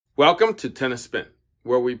Welcome to Tennis Spin,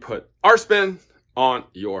 where we put our spin on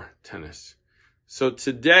your tennis. So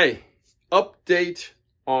today, update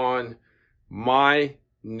on my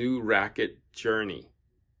new racket journey.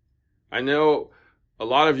 I know a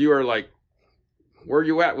lot of you are like, where are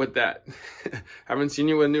you at with that? Haven't seen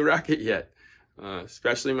you with a new racket yet,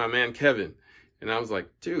 especially my man Kevin. And I was like,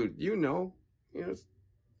 dude, you know,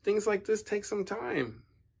 things like this take some time.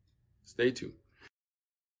 Stay tuned.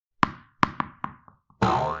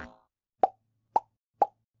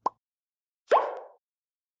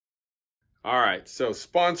 All right, so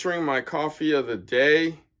sponsoring my coffee of the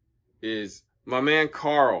day is my man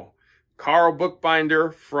Carl Bookbinder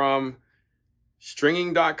from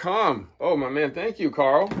stringing.com. Oh, my man, thank you,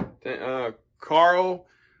 Carl. Carl,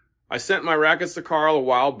 I sent my rackets to Carl a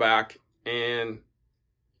while back, and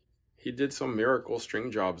he did some miracle string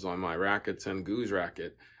jobs on my rackets and Goo's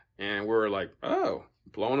racket, and we were like, oh,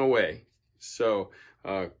 blown away. So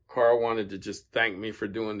Carl wanted to just thank me for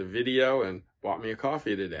doing the video and bought me a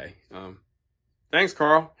coffee today. Thanks,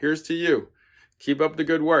 Carl. Here's to you. Keep up the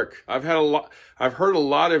good work. I've heard a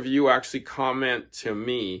lot of you actually comment to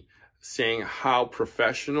me saying how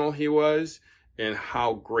professional he was and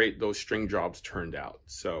how great those string jobs turned out.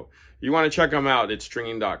 So you want to check them out at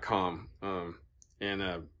stringing.com.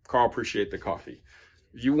 Carl, appreciate the coffee.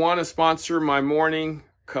 If you want to sponsor my morning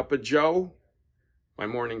cup of joe, my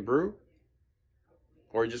morning brew,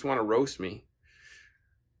 or you just want to roast me,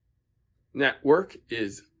 network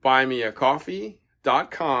is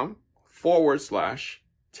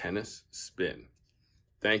buymeacoffee.com/tennis spin.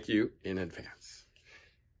 Thank you in advance.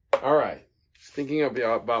 All right, thinking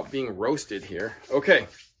about being roasted here. Okay,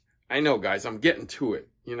 I know, guys, I'm getting to it,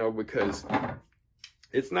 because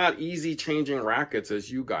it's not easy changing rackets,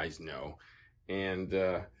 as you guys know. And,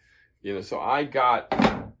 so I got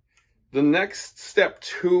the next step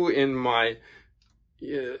 2 in my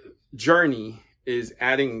journey is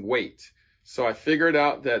adding weight. So I figured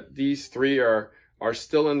out that these 3 are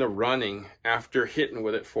still in the running after hitting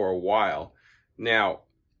with it for a while. Now,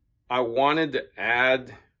 I wanted to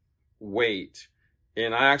add weight,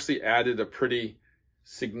 and I actually added a pretty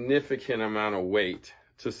significant amount of weight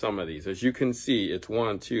to some of these. As you can see, it's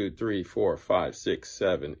 1, 2, 3, 4, 5, 6,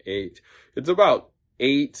 7, 8. It's about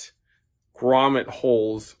 8 grommet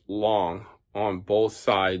holes long on both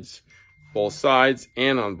sides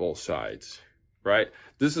and on both sides, right?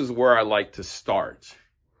 This is where I like to start.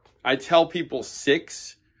 I tell people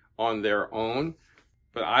 6 on their own,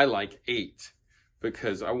 but I like 8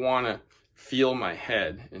 because I want to feel my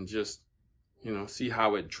head and just, see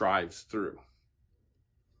how it drives through.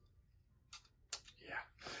 Yeah.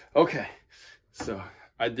 Okay. So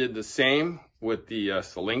I did the same with the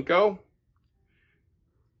Solinco,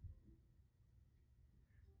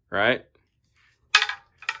 right?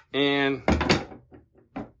 And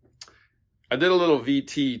I did a little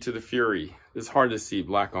VT to the Fury. It's hard to see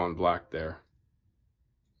black on black there.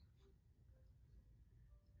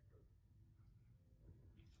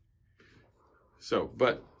 So,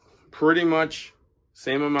 but pretty much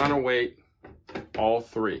same amount of weight, all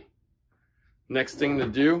 3. Next thing to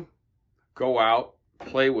do, go out,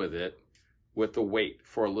 play with it with the weight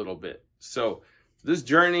for a little bit. So this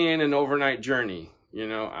journey ain't an overnight journey.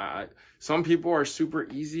 Some people are super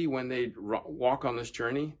easy when they walk on this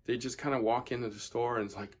journey. They just kind of walk into the store and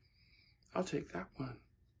it's like, I'll take that one.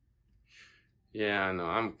 Yeah, no,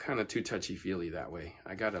 I'm kind of too touchy-feely that way.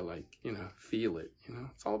 I gotta feel it,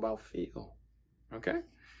 It's all about feel, okay?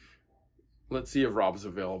 Let's see if Rob's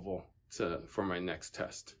available for my next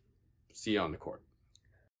test. See you on the court.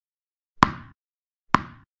 All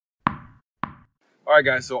right,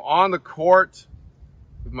 guys, so on the court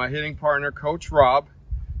with my hitting partner, Coach Rob,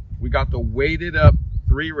 we got the weighted up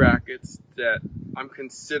 3 rackets that I'm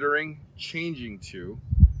considering changing to,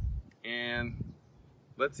 and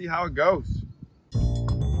let's see how it goes.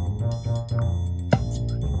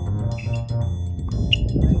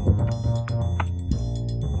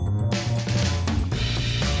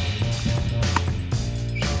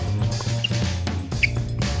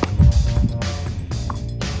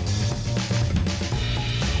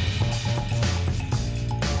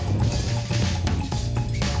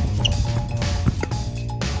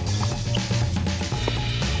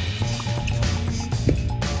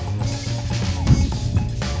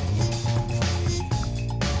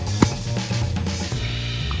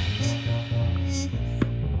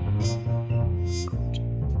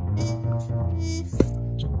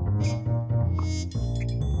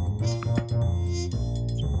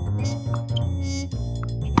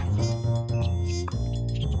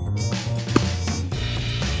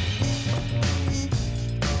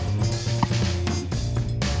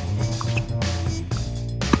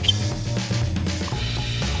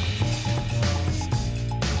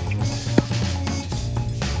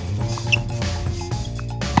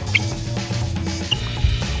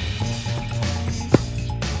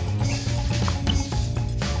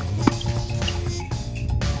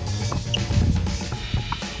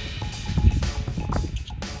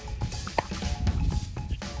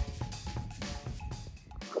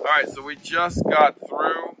 right, so we just got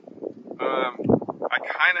through. I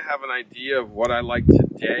kind of have an idea of what I like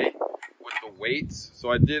today with the weights.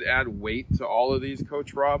 So I did add weight to all of these,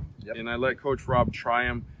 Coach Rob, and I let Coach Rob try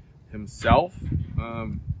them himself.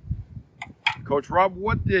 Coach Rob,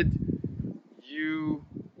 what do you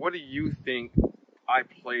think I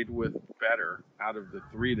played with better out of the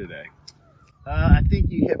three today? I think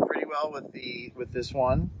you hit pretty well with this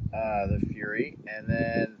one, the Fury, and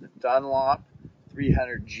then the Dunlop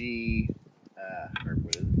 300G, or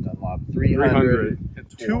what is it? Dunlop 300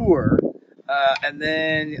 Tour, and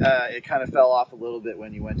then it kind of fell off a little bit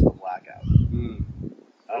when you went to the blackout.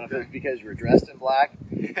 I don't know if it's because you were dressed in black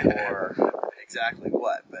or exactly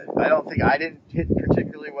what, but I didn't hit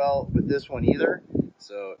particularly well with this one either.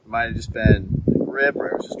 So it might have just been the grip,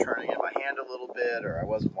 or I was just turning in my hand a little bit, or I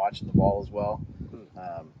wasn't watching the ball as well.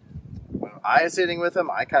 When I was hitting with them,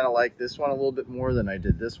 I kind of liked this one a little bit more than I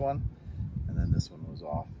did this one, and then this one was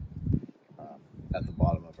off at the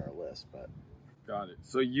bottom of our list. But got it.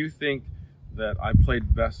 So you think that I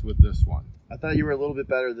played best with this one? I thought you were a little bit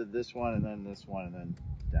better than this one, and then this one, and then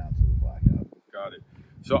down to the blackout. Got it.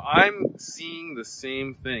 So I'm seeing the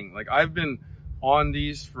same thing. Like, I've been on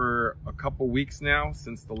these for a couple weeks now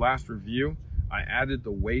since the last review. I added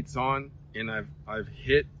the weights on, and I've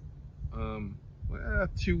hit 2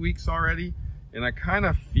 weeks already, and I kind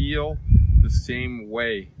of feel the same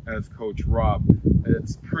way as Coach Rob.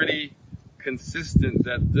 It's pretty consistent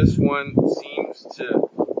that this one seems to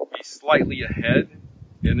be slightly ahead,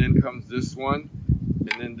 and then comes this one,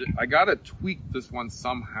 and then I gotta tweak this one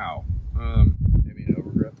somehow. Maybe an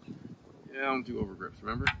overgrip? Yeah, I don't do overgrips,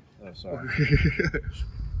 remember? Oh, sorry.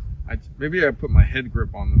 Maybe I put my head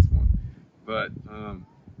grip on this one, but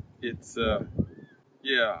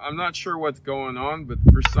yeah, I'm not sure what's going on, but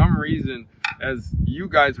for some reason, as you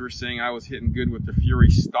guys were saying, I was hitting good with the Fury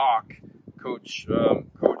stock. Coach Goo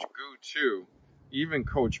too. Even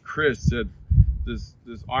Coach Chris said this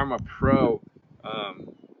Arma Pro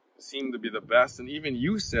seemed to be the best, and even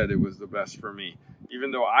you said it was the best for me,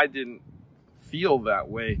 even though I didn't feel that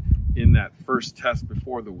way in that first test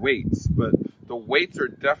before the weights. But the weights are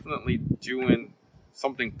definitely doing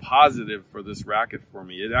something positive for this racket for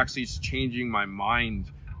me. It actually is changing my mind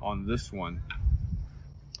on this one,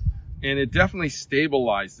 and it definitely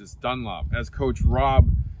stabilized this Dunlop, as Coach Rob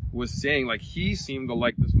was saying. Like, he seemed to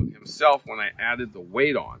like this one himself when I added the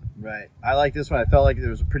weight on. Right. I like this one. I felt like there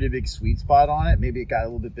was a pretty big sweet spot on it. Maybe it got a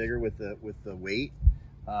little bit bigger with the weight,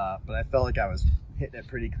 but I felt like I was hitting it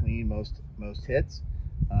pretty clean most hits.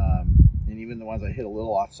 And even the ones I hit a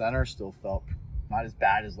little off center still felt not as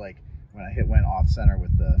bad as like when I went off center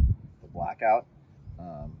with the blackout.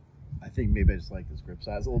 I think maybe I just like this grip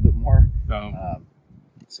size a little bit more.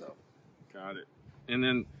 So got it. And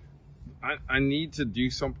then I need to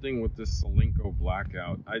do something with this Solinco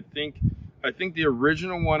blackout. I think the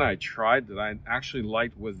original one I tried that I actually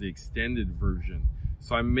liked was the extended version.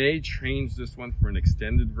 So I may change this one for an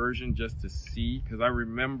extended version just to see, because I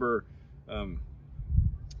remember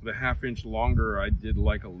the half-inch longer I did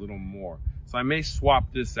like a little more. So I may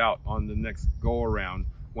swap this out on the next go around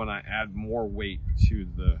when I add more weight to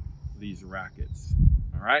these rackets.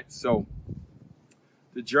 All right, so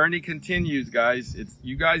the journey continues, guys.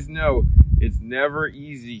 You guys know it's never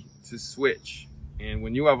easy to switch, and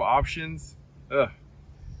when you have options,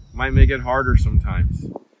 might make it harder sometimes.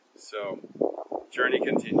 So journey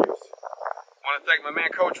continues. I want to thank my man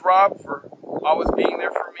Coach Rob for always being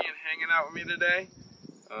there for me and hanging out with me today.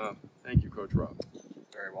 Thank you, Coach Rob.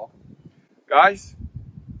 Very welcome. Guys,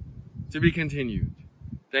 to be continued.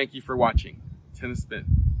 Thank you for watching Tennis Spin,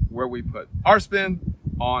 where we put our spin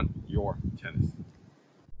on your tennis.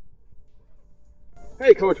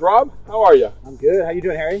 Hey, Coach Rob, how are you? I'm good. How you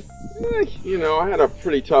doing, Harry? You know, I had a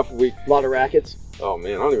pretty tough week. A lot of rackets. Oh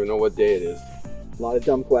man, I don't even know what day it is. A lot of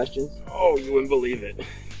dumb questions. Oh, you wouldn't believe it.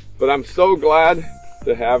 But I'm so glad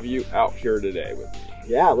to have you out here today with me.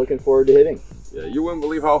 Yeah, looking forward to hitting. Yeah, you wouldn't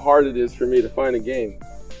believe how hard it is for me to find a game.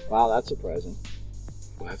 Wow, that's surprising.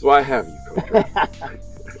 Well, that's why I have you, Coach Rob.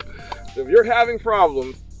 So if you're having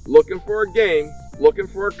problems looking for a game, looking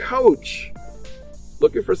for a coach,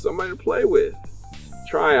 looking for somebody to play with,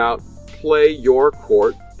 try out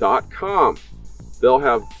playyourcourt.com. They'll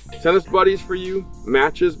have tennis buddies for you,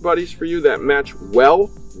 matches buddies for you that match well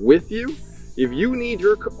with you. If you need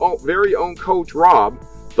your very own Coach Rob,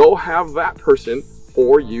 they'll have that person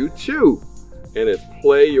for you too. And it's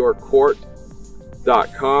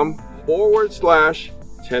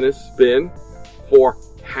playyourcourt.com/tennis spin for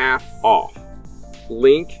half off.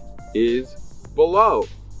 Link is below.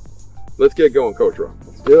 Let's get going, Coach Rob.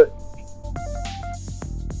 Let's do it.